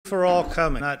for all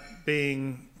coming, not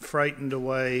being frightened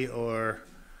away or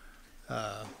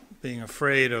being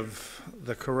afraid of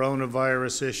the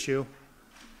coronavirus issue.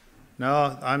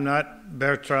 No, I'm not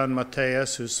Bertrand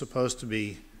Mateus, who's supposed to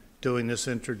be doing this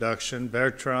introduction.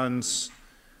 Bertrand's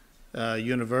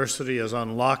university is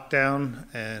on lockdown,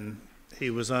 and he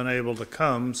was unable to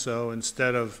come, so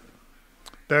instead of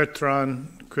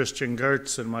Bertrand, Christian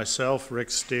Gertz, and myself,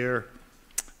 Rick Steer,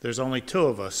 there's only two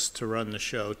of us to run the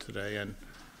show today, and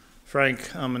Frank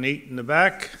Amanit in the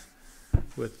back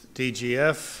with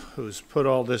DGF, who's put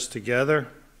all this together.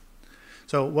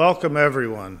 So welcome,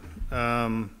 everyone.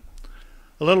 A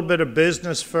little bit of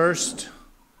business first.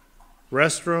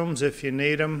 Restrooms, if you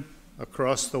need them,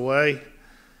 across the way.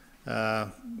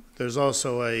 There's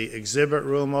also a exhibit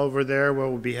room over there where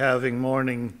we'll be having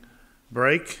morning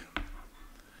break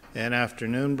and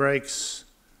afternoon breaks.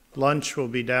 Lunch will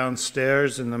be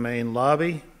downstairs in the main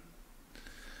lobby.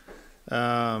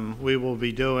 We will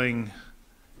be doing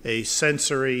a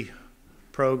sensory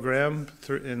program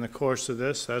in the course of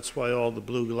this. That's why all the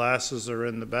blue glasses are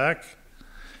in the back.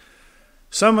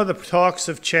 Some of the talks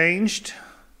have changed.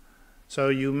 So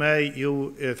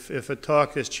if a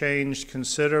talk has changed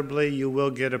considerably, you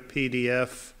will get a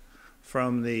PDF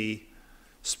from the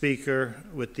speaker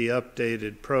with the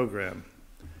updated program.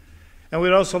 And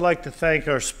we'd also like to thank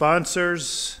our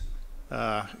sponsors,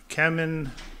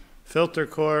 Kemin, Filter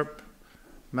Corp,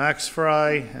 Max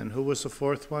Fry, and who was the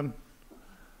fourth one?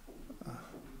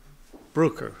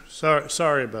 Bruker.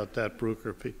 Sorry about that,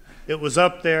 Bruker. It was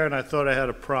up there, and I thought I had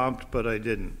a prompt, but I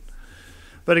didn't.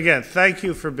 But again, thank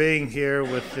you for being here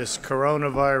with this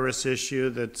coronavirus issue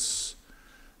that's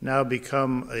now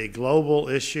become a global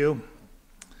issue.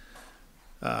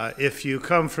 If you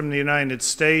come from the United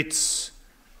States,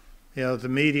 you know, the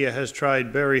media has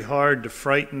tried very hard to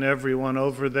frighten everyone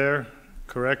over there.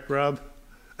 Correct, Rob?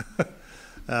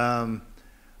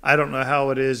 I don't know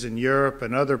how it is in Europe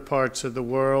and other parts of the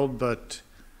world, but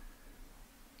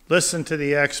listen to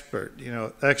the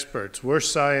experts. We're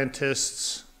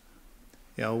scientists.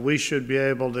 You know, we should be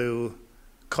able to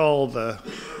call the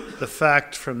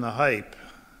fact from the hype.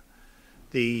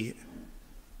 The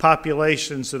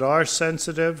populations that are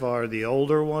sensitive are the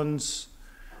older ones.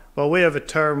 Well, we have a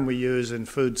term we use in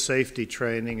food safety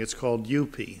training. It's called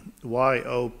YOPI,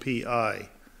 Y-O-P-I.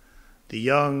 The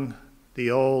young,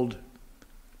 the old,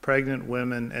 pregnant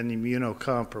women, and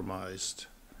immunocompromised.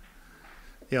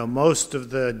 You know, most of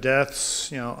the deaths,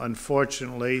 you know,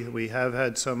 unfortunately, we have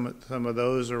had some of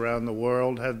those around the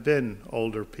world have been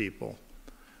older people,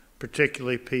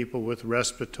 particularly people with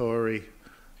respiratory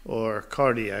or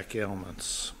cardiac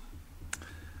ailments.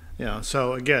 You know,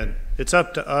 so again, it's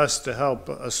up to us to help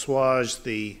assuage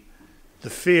the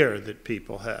fear that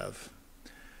people have.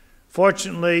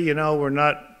 Fortunately, you know, we're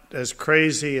not as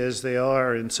crazy as they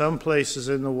are in some places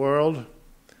in the world.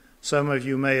 Some of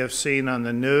you may have seen on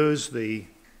the news the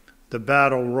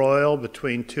battle royal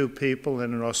between two people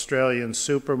in an Australian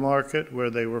supermarket where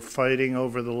they were fighting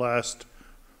over the last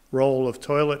roll of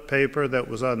toilet paper that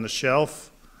was on the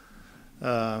shelf.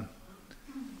 Sevim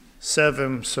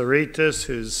Saritas,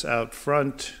 who's out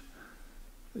front,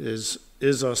 is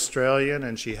Australian,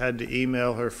 and she had to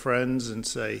email her friends and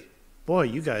say, "Boy,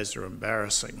 you guys are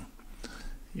embarrassing.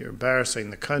 You're embarrassing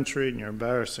the country and you're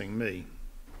embarrassing me."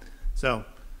 So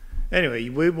anyway,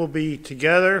 we will be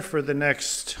together for the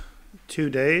next 2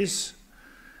 days.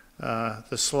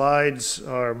 The slides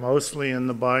are mostly in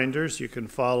the binders. You can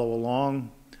follow along.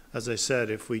 As I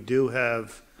said, if we do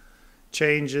have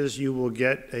changes, you will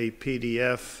get a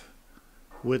PDF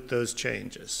with those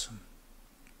changes.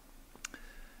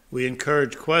 We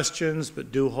encourage questions,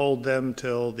 but do hold them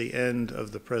till the end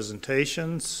of the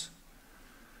presentations.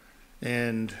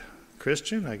 And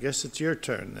Christian, I guess it's your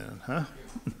turn then,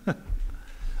 huh?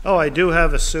 Oh, I do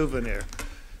have a souvenir.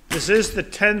 This is the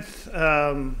 10th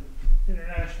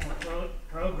international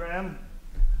program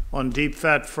on deep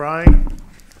fat frying.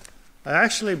 I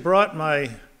actually brought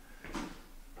my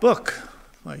book,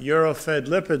 my Euro VAT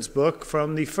lipids book,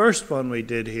 from the first one we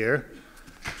did here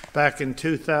back in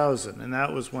 2000, and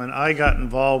that was when I got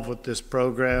involved with this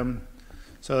program.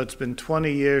 So it's been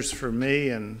 20 years for me,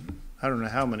 and I don't know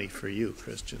how many for you,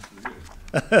 Christian.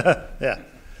 Yeah.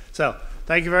 So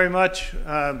thank you very much.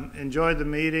 Enjoy the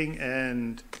meeting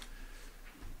and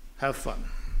have fun.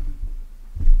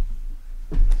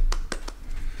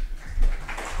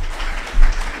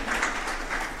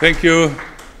 Thank you,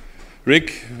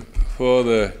 Rick, for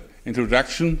the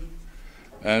introduction,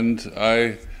 and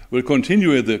I will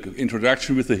continue the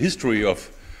introduction with the history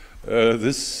of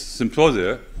this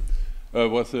symposium.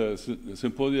 Was a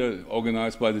symposium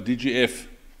organized by the DGF.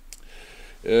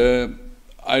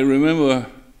 I remember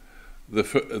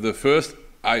the first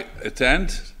I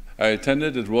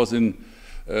attended, it was in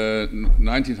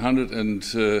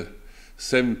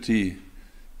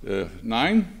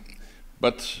 1979,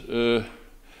 but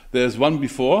there's one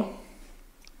before.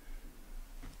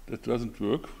 That doesn't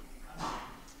work.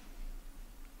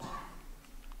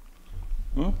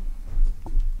 Huh?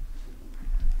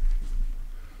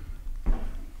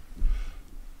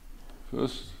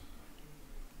 First,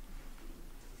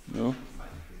 no.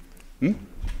 Hmm?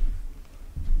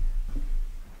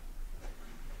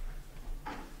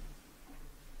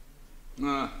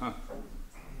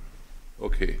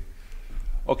 Okay.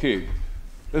 Okay.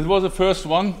 This was the first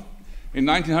one in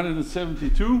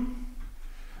 1972,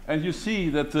 and you see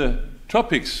that the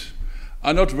topics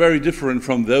are not very different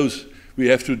from those we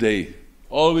have today.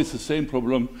 Always the same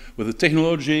problem with the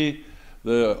technology,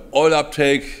 the oil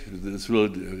uptake. This will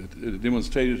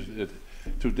demonstrated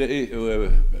today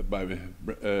by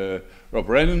Rob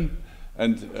Brennan,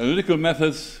 and analytical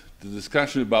methods. The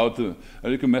discussion about the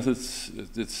analytical methods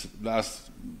that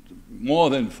lasts more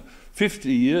than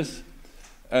 50 years,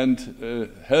 and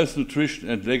health, nutrition,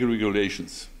 and legal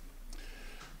regulations.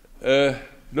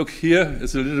 Look here,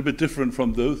 it's a little bit different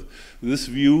from this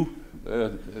view.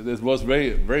 That was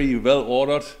very well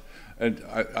ordered, and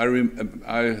I read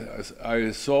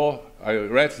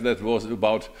that was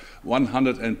about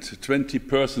 120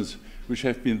 persons which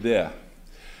have been there,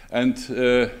 and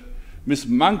Miss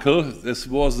Munkel, this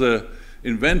was the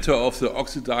inventor of the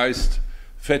oxidized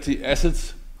fatty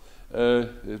acids.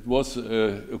 It was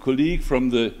a colleague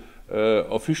from the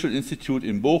official institute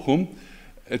in Bochum.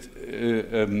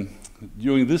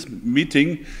 During this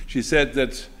meeting, she said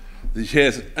that she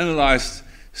has analyzed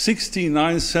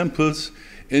 69 samples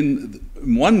in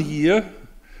 1 year,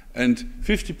 and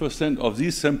 50% of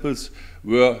these samples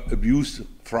were abused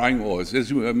frying oils.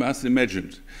 As you must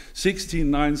imagine,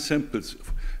 69 samples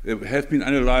have been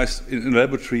analyzed in a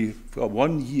laboratory for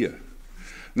 1 year.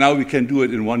 Now we can do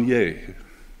it in 1 year.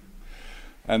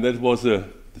 And that was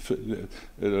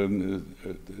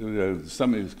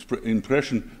some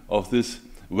impression of this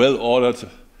well-ordered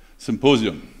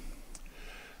symposium.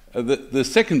 The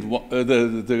second,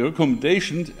 the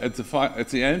recommendation at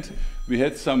the end, we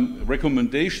had some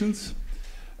recommendations,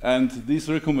 and these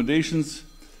recommendations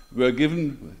were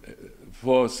given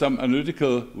for some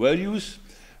analytical values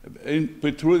in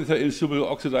petrol ether insoluble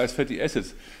oxidized fatty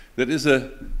acids. That is a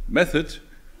method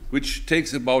which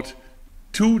takes about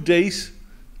 2 days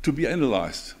to be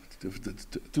analyzed.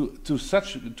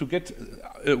 To get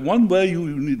one value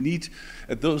you need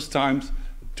at those times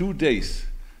 2 days.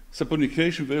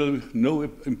 Saponification value, no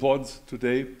importance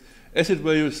today. Acid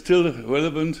value is still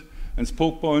relevant, and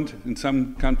spoke point in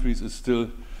some countries is still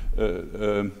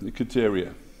a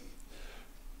criteria.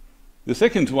 The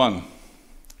second one,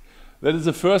 that is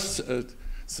the first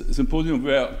symposium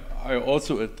where I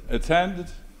also attended.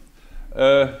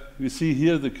 You see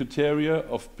here the criteria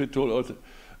of petrol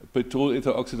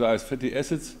ether oxidized fatty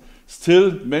acids,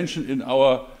 still mentioned in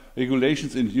our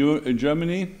regulations in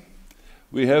Germany.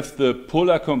 We have the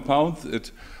polar compound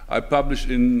that I published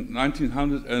in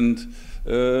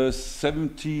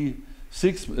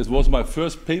 1976. It was my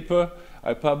first paper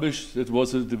I published. It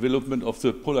was a development of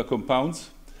the polar compounds,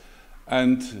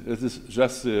 and it is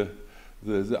just they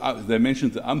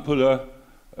mentioned the ampulla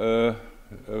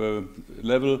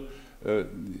level.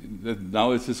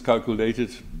 Now it is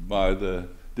calculated by the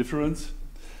difference,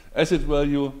 acid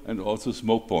value, and also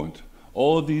smoke point.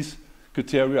 All these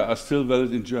criteria are still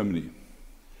valid in Germany.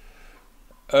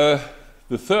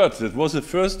 The third, that was the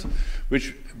first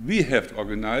which we have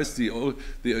organized. The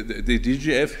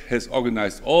DGF has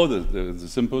organized all the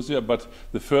symposia, but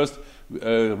the first,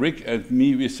 Rick and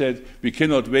me, we said we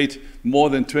cannot wait more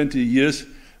than 20 years.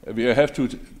 We have to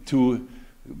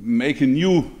make a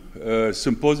new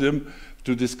symposium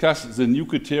to discuss the new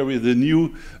criteria, the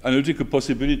new analytical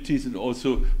possibilities, and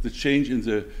also the change in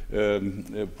the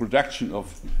production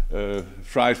of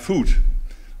fried food.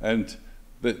 And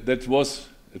that was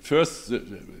at first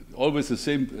always the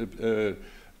same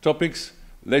topics: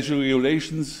 leisure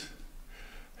regulations,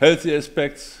 healthy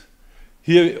aspects.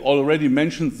 Here already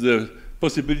mentioned the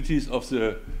possibilities of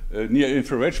the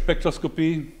near-infrared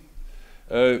spectroscopy.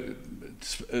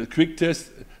 Quick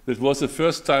test. That was the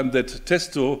first time that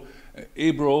Testo,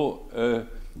 Ebro,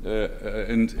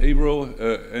 and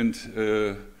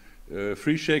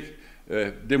Frischek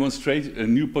demonstrate a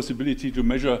new possibility to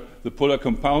measure the polar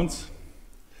compounds.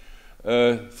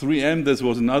 3M, this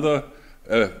was another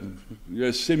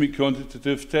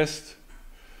semi-quantitative test.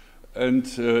 And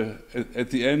at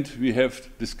the end, we have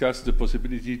discussed the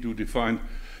possibility to define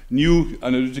new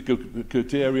analytical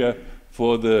criteria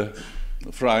for the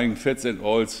frying fats and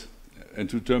oils and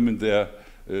to determine their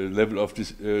level of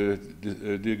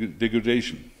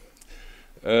degradation.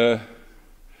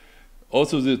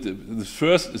 Also, the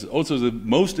first is also the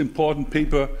most important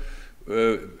paper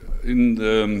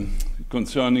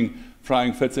concerning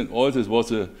frying fats and oils. It was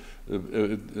the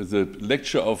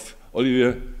lecture of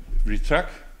Olivier Rittac.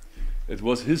 It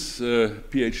was his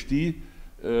PhD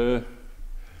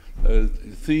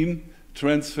theme,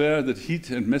 transfer, that heat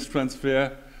and mass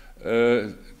transfer,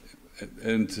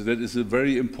 and that is a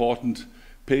very important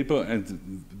paper,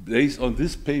 and based on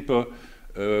this paper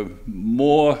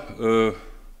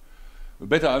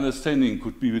better understanding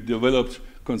could be developed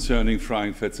concerning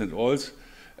frying fats and oils.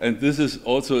 And this is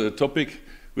also a topic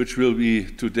which will be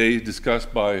today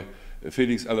discussed by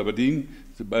Felix Alabadin,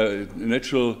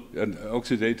 natural and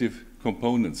oxidative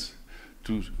components,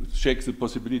 to check the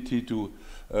possibility to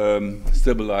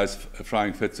stabilize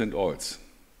frying fats and oils.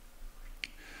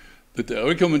 But the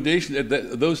recommendation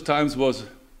at those times was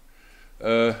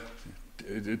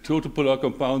total polar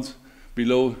compounds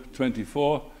below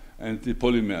 24 and the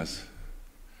polymers.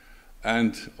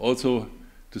 And also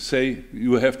to say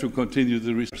you have to continue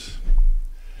the research.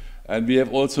 And we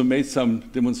have also made some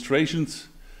demonstrations.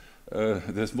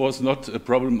 This was not a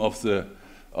problem of the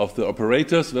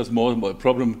operators, it was more a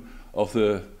problem of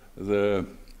the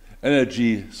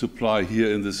energy supply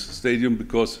here in this stadium,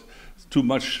 because too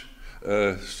much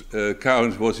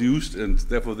current was used, and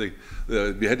therefore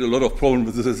we had a lot of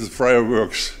problems with the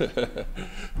fireworks.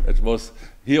 It was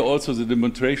here also the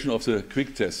demonstration of the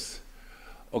quick tests.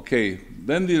 Okay,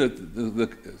 then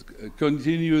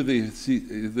continue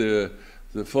the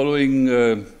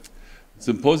following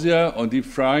symposia on deep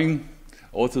frying,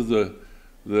 also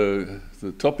the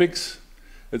topics.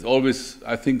 It's always,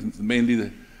 I think,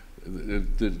 mainly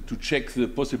to check the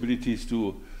possibilities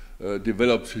to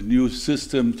develop new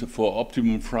systems for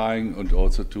optimum frying, and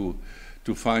also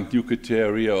to find new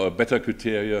criteria or better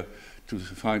criteria to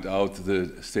find out the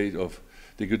state of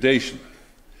degradation.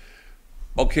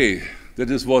 Okay, that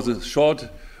was a short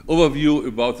overview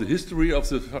about the history of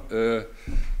the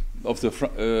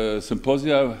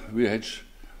symposia we had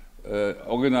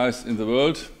organized in the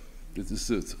world. This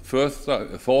is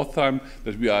the fourth time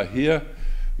that we are here.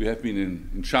 We have been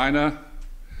in China,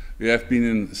 we have been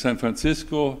in San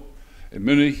Francisco, in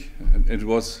Munich, and it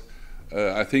was,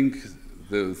 I think,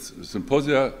 the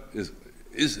symposia is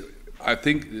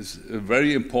a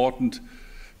very important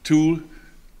tool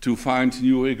to find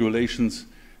new regulations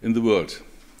in the world.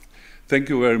 Thank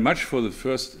you very much for the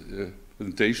first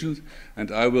presentation,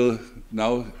 and I will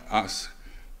now ask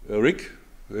Rick,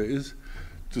 where he is,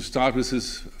 to start with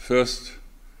his first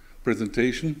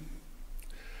presentation.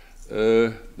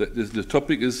 The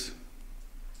topic is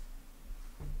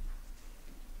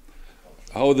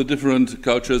how the different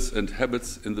cultures and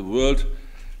habits in the world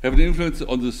have an influence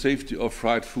on the safety of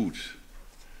fried food.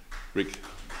 Rick.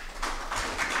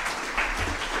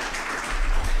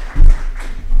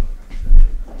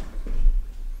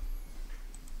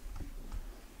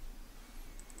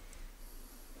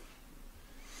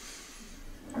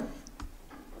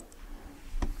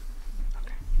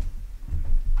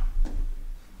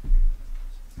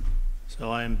 So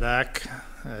I am back,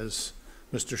 as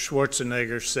Mr.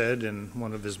 Schwarzenegger said in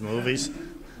one of his movies.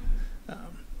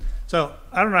 So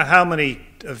I don't know how many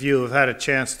of you have had a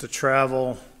chance to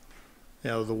travel,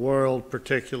 the world,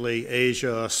 particularly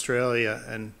Asia, Australia,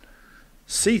 and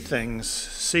see things,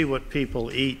 see what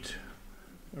people eat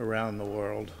around the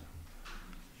world.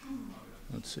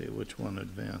 Let's see which one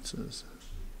advances.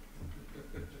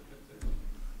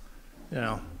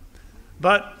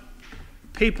 But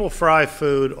people fry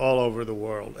food all over the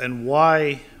world, and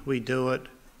why we do it,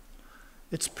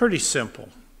 it's pretty simple.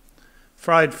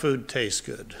 Fried food tastes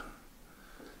good.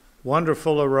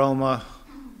 Wonderful aroma,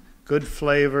 good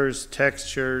flavors,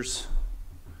 textures,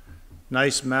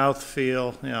 nice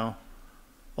mouthfeel,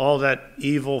 all that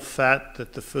evil fat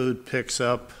that the food picks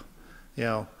up,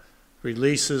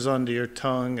 releases under your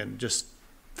tongue and just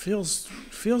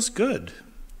feels good.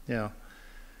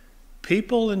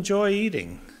 People enjoy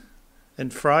eating.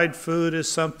 And fried food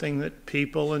is something that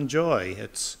people enjoy.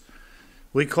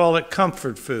 We call it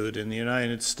comfort food in the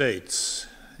United States,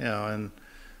 and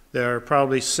there are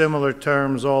probably similar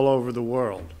terms all over the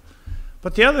world.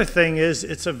 But the other thing is,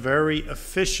 it's a very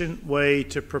efficient way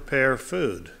to prepare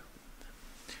food.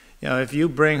 If you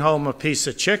bring home a piece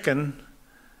of chicken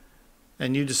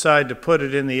and you decide to put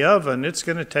it in the oven, it's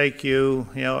going to take you,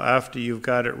 after you've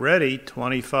got it ready,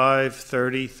 25,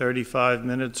 30, 35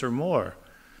 minutes or more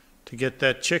to get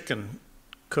that chicken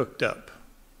cooked up.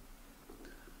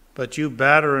 But you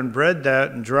batter and bread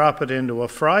that and drop it into a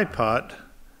fry pot,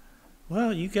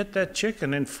 well, you get that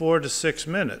chicken in 4 to 6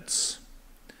 minutes.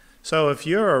 So if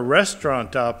you're a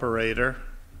restaurant operator,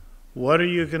 what are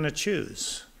you going to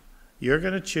choose? You're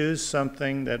going to choose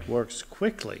something that works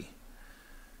quickly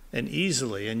and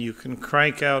easily, and you can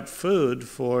crank out food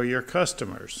for your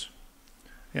customers.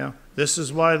 This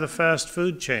is why the fast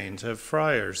food chains have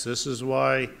fryers. This is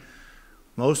why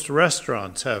most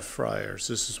restaurants have fryers.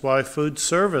 This is why food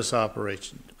service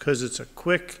operations, because it's a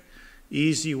quick,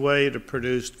 easy way to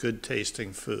produce good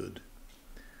tasting food.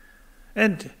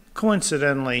 And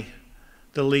coincidentally,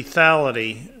 the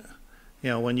lethality,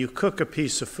 when you cook a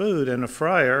piece of food in a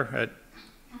fryer at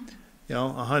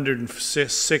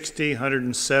 160,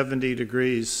 170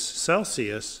 degrees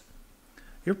Celsius,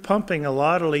 you're pumping a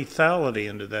lot of lethality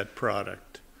into that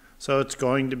product. So it's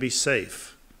going to be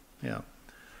safe.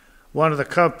 One of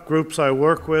the groups I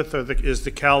work with is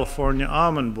the California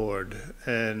Almond Board.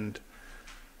 And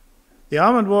the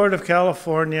Almond Board of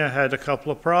California had a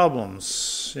couple of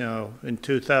problems, in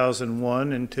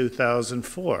 2001 and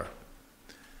 2004.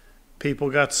 People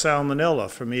got salmonella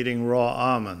from eating raw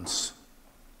almonds.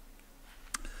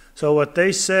 So what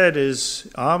they said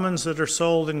is almonds that are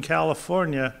sold in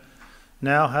California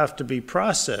now have to be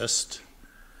processed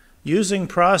using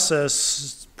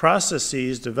processes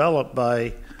developed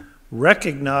by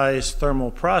recognized thermal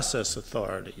process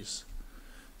authorities.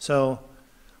 So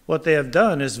what they have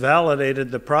done is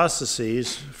validated the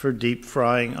processes for deep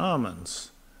frying almonds.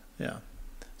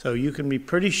 So you can be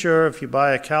pretty sure if you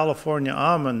buy a California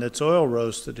almond that's oil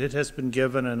roasted, it has been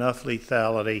given enough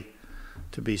lethality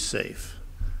to be safe.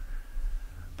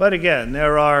 But again,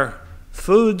 there are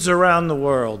foods around the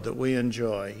world that we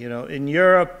enjoy. In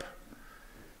Europe,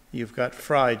 you've got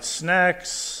fried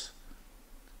snacks,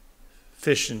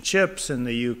 fish and chips in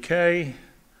the UK.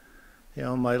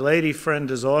 My lady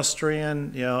friend is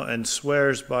Austrian, and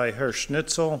swears by her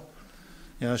schnitzel.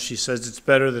 She says it's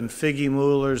better than figgy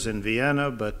Mühlers in Vienna,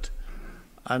 but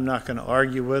I'm not going to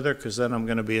argue with her because then I'm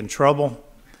going to be in trouble.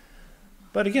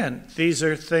 But again, these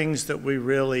are things that we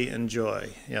really enjoy,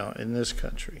 in this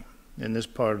country, in this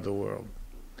part of the world.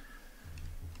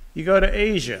 You go to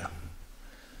Asia.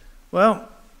 Well,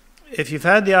 if you've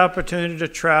had the opportunity to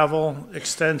travel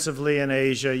extensively in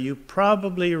Asia, you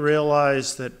probably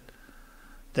realize that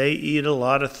they eat a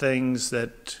lot of things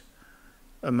that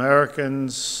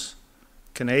Americans,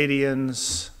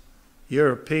 Canadians,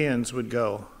 Europeans would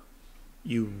go,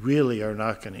 you really are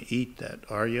not going to eat that,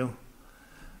 are you?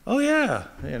 Oh yeah,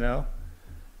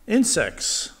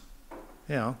 insects,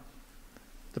 The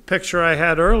picture I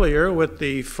had earlier with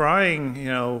the frying,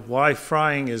 why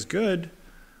frying is good,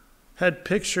 had a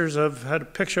picture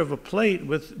of a plate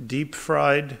with deep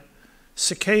fried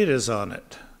cicadas on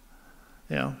it.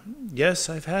 Yes,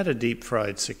 I've had a deep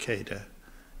fried cicada.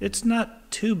 It's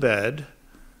not too bad,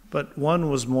 but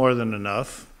one was more than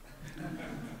enough.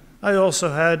 I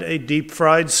also had a deep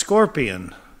fried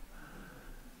scorpion,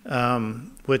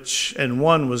 and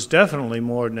one was definitely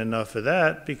more than enough of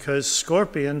that because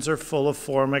scorpions are full of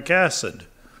formic acid.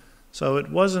 So it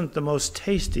wasn't the most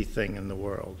tasty thing in the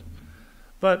world.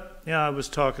 But, I was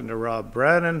talking to Rob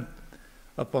Brannon.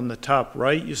 Up on the top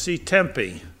right, you see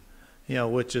tempeh,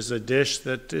 which is a dish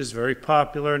that is very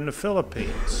popular in the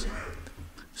Philippines.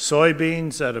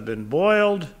 Soybeans that have been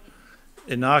boiled,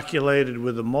 inoculated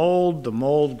with a mold. The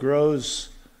mold grows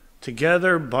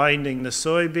together, binding the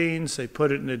soybeans. They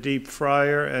put it in a deep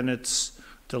fryer, and it's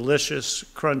delicious,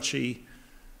 crunchy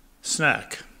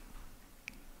snack.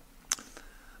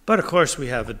 But of course, we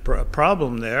have a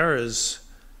problem there is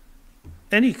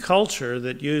any culture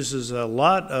that uses a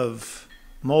lot of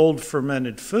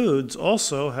mold-fermented foods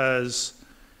also has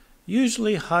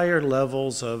usually higher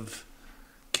levels of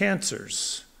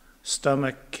cancers,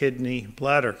 stomach, kidney,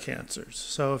 bladder cancers.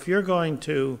 So if you're going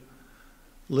to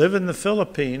live in the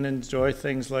Philippines and enjoy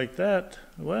things like that,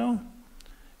 well,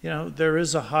 there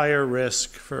is a higher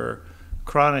risk for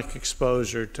chronic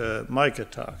exposure to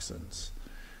mycotoxins.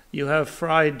 You have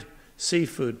fried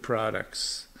seafood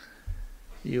products.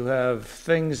 You have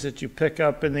things that you pick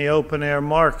up in the open air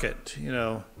market.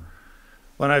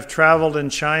 When I've traveled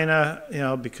in China,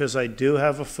 because I do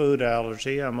have a food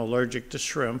allergy, I'm allergic to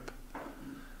shrimp,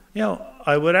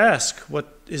 I would ask,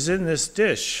 what is in this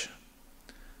dish?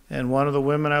 And one of the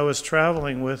women I was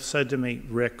traveling with said to me,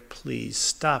 Rick, please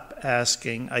stop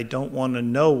asking. I don't want to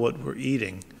know what we're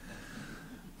eating.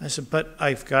 I said, but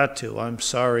I've got to. I'm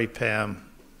sorry, Pam.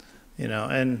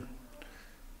 And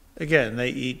again, they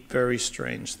eat very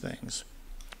strange things.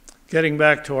 Getting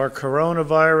back to our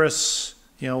coronavirus,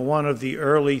 one of the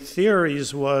early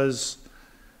theories was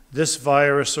this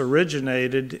virus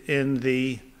originated in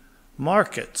the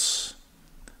markets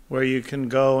where you can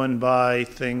go and buy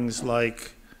things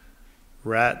like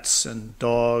rats and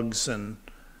dogs and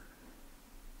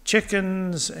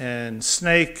chickens and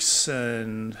snakes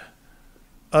and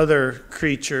other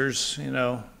creatures,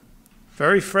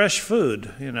 very fresh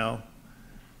food,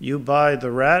 You buy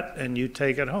the rat and you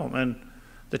take it home. And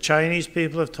the Chinese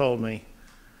people have told me,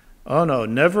 oh no,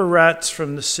 never rats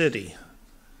from the city.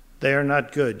 They are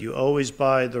not good. You always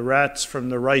buy the rats from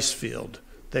the rice field.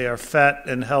 They are fat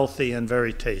and healthy and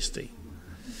very tasty.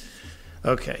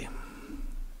 Okay.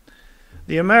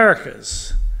 The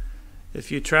Americas.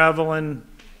 If you travel in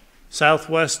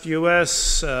Southwest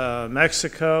U.S.,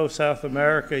 Mexico, South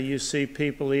America, you see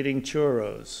people eating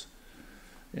churros,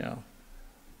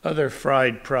 other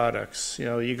fried products.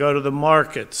 You go to the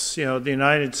markets, the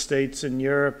United States and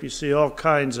Europe, you see all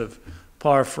kinds of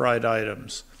par-fried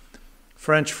items.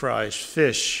 French fries,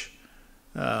 fish,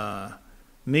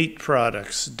 meat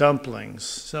products, dumplings.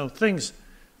 So things,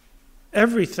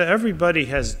 everybody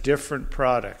has different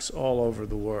products all over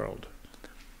the world.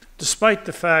 Despite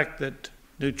the fact that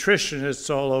nutritionists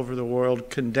all over the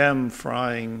world condemn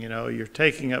frying, you're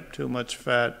taking up too much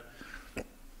fat,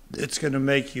 it's going to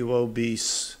make you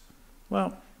obese.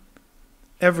 Well,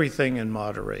 everything in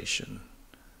moderation.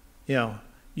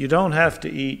 You don't have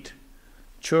to eat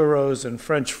churros and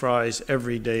French fries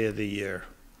every day of the year.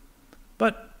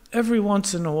 But every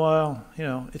once in a while,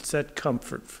 it's that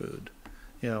comfort food.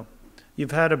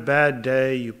 You've had a bad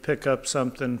day, you pick up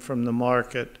something from the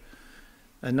market,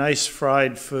 a nice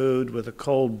fried food with a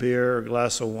cold beer or a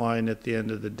glass of wine at the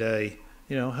end of the day,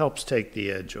 helps take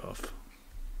the edge off.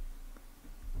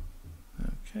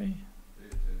 Okay.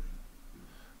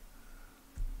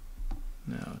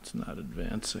 No, it's not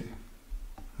advancing.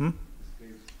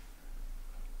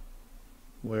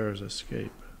 Where is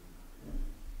escape?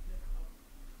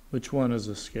 Which one is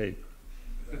escape?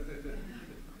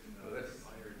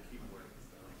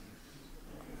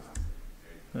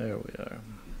 There we are.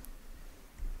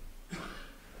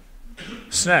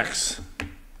 Snacks.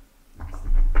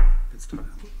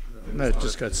 No, it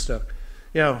just got stuck.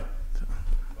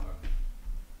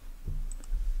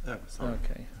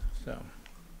 Okay, so.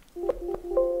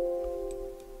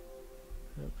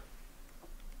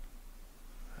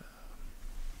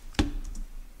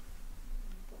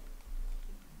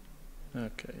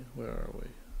 Okay, where are we?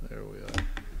 There we are.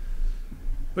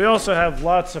 We also have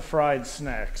lots of fried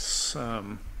snacks,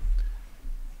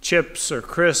 chips or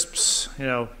crisps.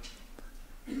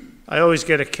 I always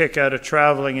get a kick out of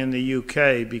traveling in the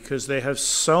UK because they have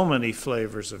so many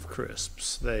flavors of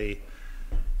crisps. They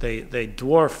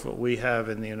dwarf what we have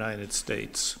in the United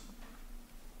States.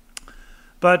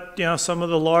 But some of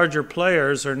the larger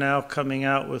players are now coming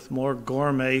out with more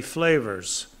gourmet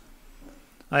flavors.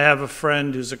 I have a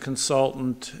friend who's a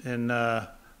consultant in the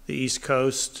East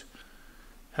Coast,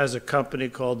 has a company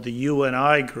called the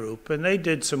UNI Group, and they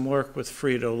did some work with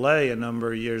Frito-Lay a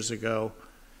number of years ago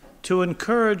to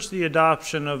encourage the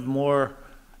adoption of more,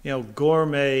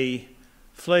 gourmet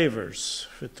flavors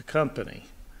with the company.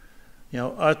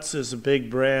 Utz is a big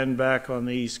brand back on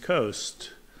the East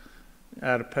Coast,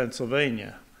 out of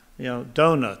Pennsylvania.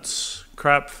 Donuts,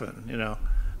 Krapfen,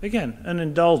 again, an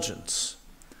indulgence.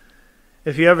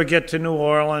 If you ever get to New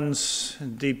Orleans,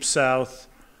 Deep South,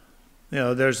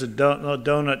 there's a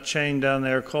donut chain down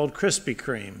there called Krispy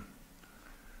Kreme.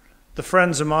 The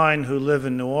friends of mine who live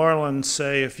in New Orleans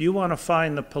say if you want to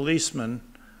find the policeman,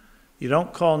 you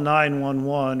don't call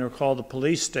 911 or call the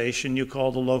police station, you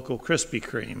call the local Krispy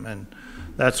Kreme, and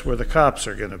that's where the cops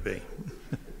are going to be.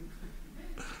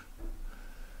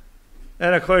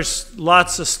 And of course,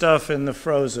 lots of stuff in the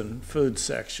frozen food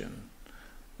section.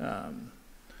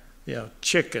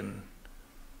 Chicken,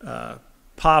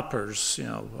 poppers,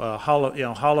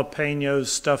 jalapenos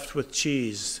stuffed with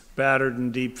cheese, battered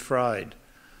and deep fried,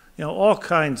 all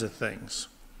kinds of things.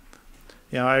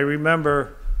 I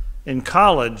remember in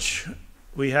college,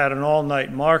 we had an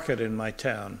all-night market in my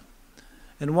town.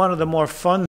 And one of the more fun